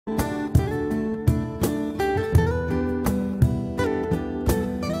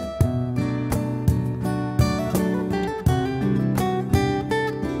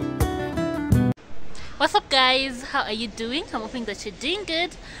What's up, guys? How are you doing? I'm hoping that you're doing good.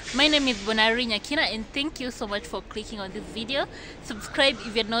 My name is Bonareri Nyakina, and thank you so much for clicking on this video. Subscribe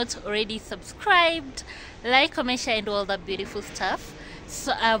if you're not already subscribed. Like, comment, share, and all that beautiful stuff.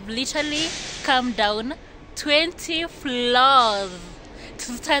 So I've literally come down 20 floors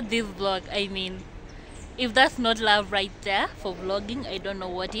to start this vlog. I mean, if that's not love right there for vlogging, I don't know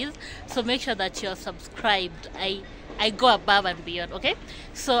what is. So make sure that you're subscribed. I go above and beyond. Okay,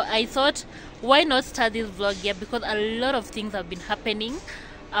 so I thought, why not start this vlog here, because a lot of things have been happening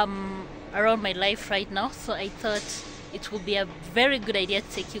around my life right now. So I thought it would be a very good idea to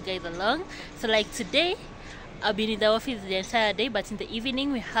take you guys along. So like today, I've been in the office the entire day, but in the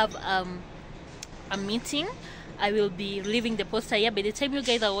evening we have a meeting. I will be leaving the poster here. By the time you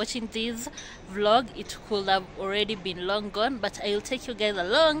guys are watching this vlog, it could have already been long gone, but I will take you guys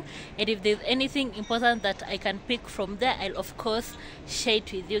along, and if there's anything important that I can pick from there, I'll of course share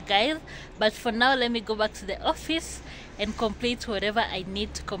it with you guys. But for now, let me go back to the office and complete whatever I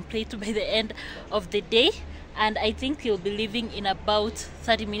need to complete by the end of the day. And I think you'll be leaving in about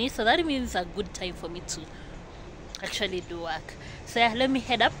 30 minutes, so 30 minutes is a good time for me to actually do work. So yeah, let me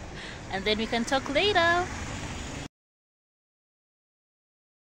head up and then we can talk later.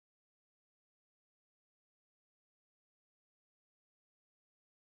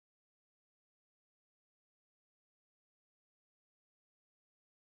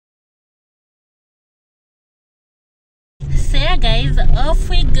 So yeah, guys, off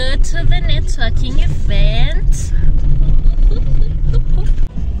we go to the networking event.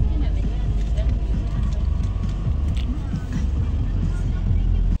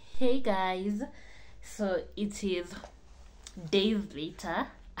 Hey guys, so it is days later.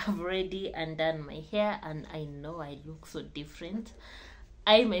 I've already undone my hair and I know I look so different.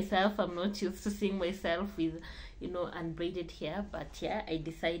 I myself am not used to seeing myself with, unbraided hair, but yeah, I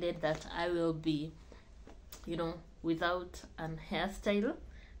decided that I will be, without an hairstyle.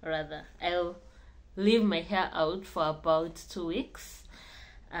 Rather, I'll leave my hair out for about 2 weeks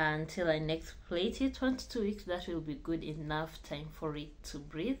until I next plait it. 1 to 2 weeks, that will be good enough time for it to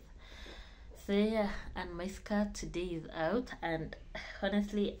breathe. So yeah, and my skirt today is out, and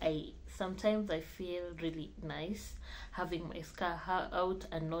honestly, sometimes I feel really nice having my skirt out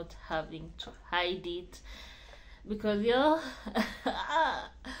and not having to hide it, because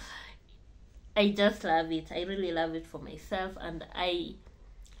I just love it. I really love it for myself, and I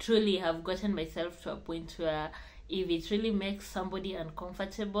truly have gotten myself to a point where if it really makes somebody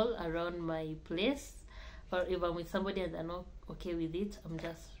uncomfortable around my place, or if I'm with somebody and they're not okay with it, I'm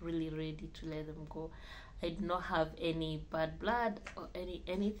just really ready to let them go. I do not have any bad blood or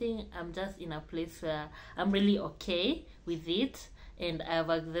anything. I'm just in a place where I'm really okay with it, and I've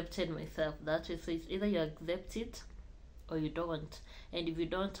accepted myself that way. So it's either you accept it or you don't, and if you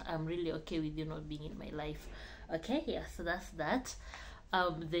don't, I'm really okay with you not being in my life. Okay, yeah, so that's that.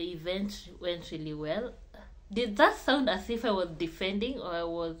 The event went really well. Did that sound as if I was defending, or I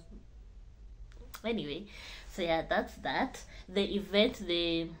was? Anyway, so yeah, that's that. The Lnet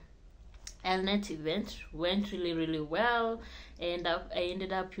event went really well, and I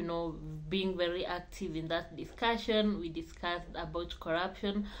ended up being very active in that discussion. We discussed about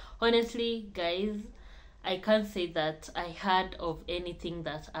corruption. Honestly, guys, I can't say that I heard of anything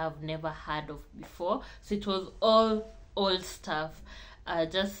that I've never heard of before. So it was all old stuff,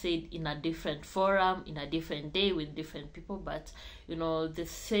 just said in a different forum, in a different day, with different people, but the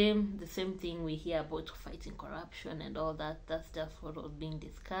same thing we hear about fighting corruption and all that. That's just what was being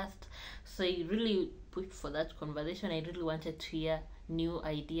discussed. So I really pushed for that conversation. I really wanted to hear new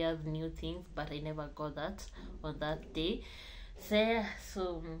ideas, new things, but I never got that on that day.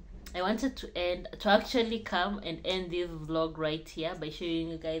 So I wanted to actually come and end this vlog right here by showing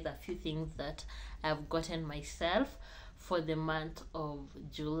you guys a few things that I've gotten myself for the month of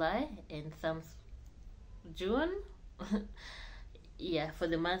July and some June. Yeah, for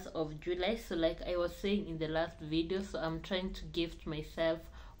the month of July. So like I was saying in the last video, so I'm trying to gift myself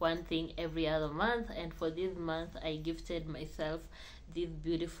one thing every other month, and for this month I gifted myself this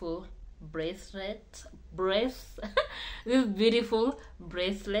beautiful bracelet. This beautiful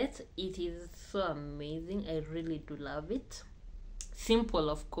bracelet. It is so amazing. I really do love it. Simple,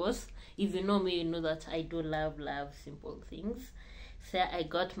 of course. If you know me, you know that I do love simple things. So I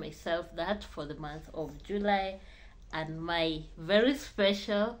got myself that for the month of July, and my very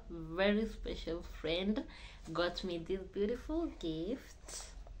special friend got me this beautiful gift.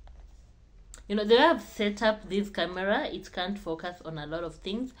 The way I've set up this camera, it can't focus on a lot of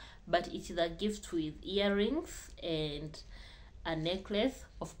things, but it is a gift with earrings and a necklace,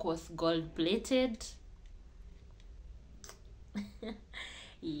 of course gold plated.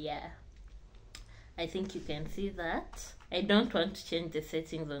 Yeah, I think you can see that. I don't want to change the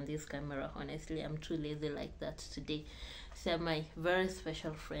settings on this camera, honestly. I'm too lazy like that today. So my very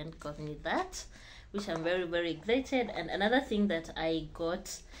special friend got me that, which I'm very, very excited. And another thing that I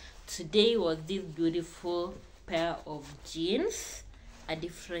got today was this beautiful pair of jeans, a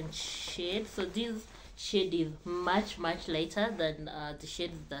different shade. So this shade is much lighter than the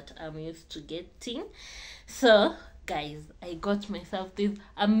shades that I'm used to getting. So guys, I got myself this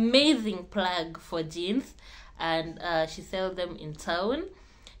amazing plug for jeans, and she sells them in town.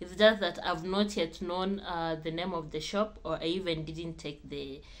 It's just that I've not yet known the name of the shop, or I even didn't take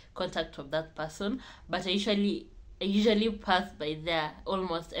the contact of that person. But I usually pass by there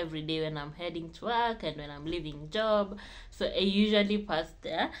almost every day when I'm heading to work and when I'm leaving job. So I usually pass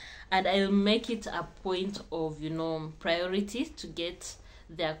there, and I'll make it a point of, you know, priority to get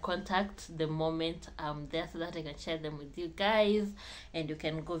their contact the moment I'm there, so that I can share them with you guys and you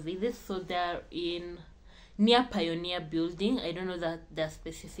can go visit. So they're in near Pioneer Building. I don't know that their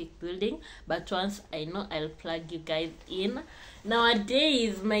specific building, but once I know, I'll plug you guys in.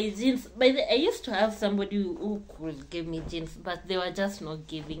 Nowadays, my jeans, by the I used to have somebody who could give me jeans, but they were just not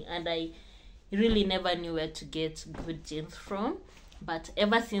giving, and I really never knew where to get good jeans from. But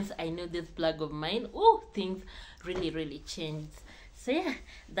ever since I knew this plug of mine, oh, things really changed. So yeah,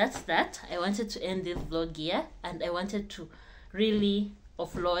 that's that. I wanted to end this vlog here, and I wanted to really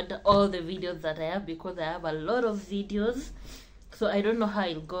offload all the videos that I have, because I have a lot of videos. So I don't know how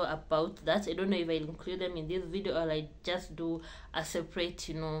I'll go about that. I don't know if I'll include them in this video, or I just do a separate,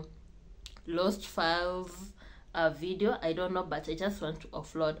 you know, lost files video. I don't know, but I just want to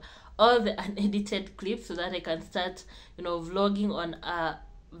offload all the unedited clips so that I can start, you know, vlogging on a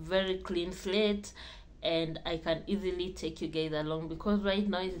very clean slate, and I can easily take you guys along, because right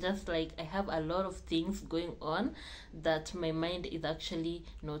now it's just like I have a lot of things going on that my mind is actually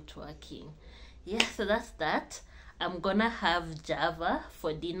not working. Yeah, so that's that. I'm gonna have Java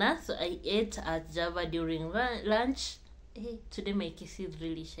for dinner. So I ate at Java during lunch. Hey, today my kiss is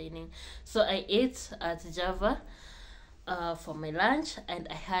really shining. So I ate at Java for my lunch, and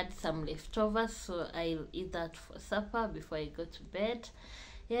I had some leftovers, so I'll eat that for supper before I go to bed.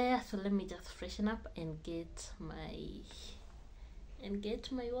 Yeah, so let me just freshen up and get my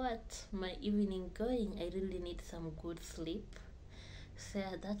my evening going. I really need some good sleep. So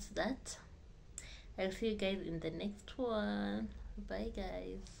yeah, that's that. I'll see you guys in the next one. Bye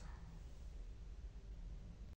guys.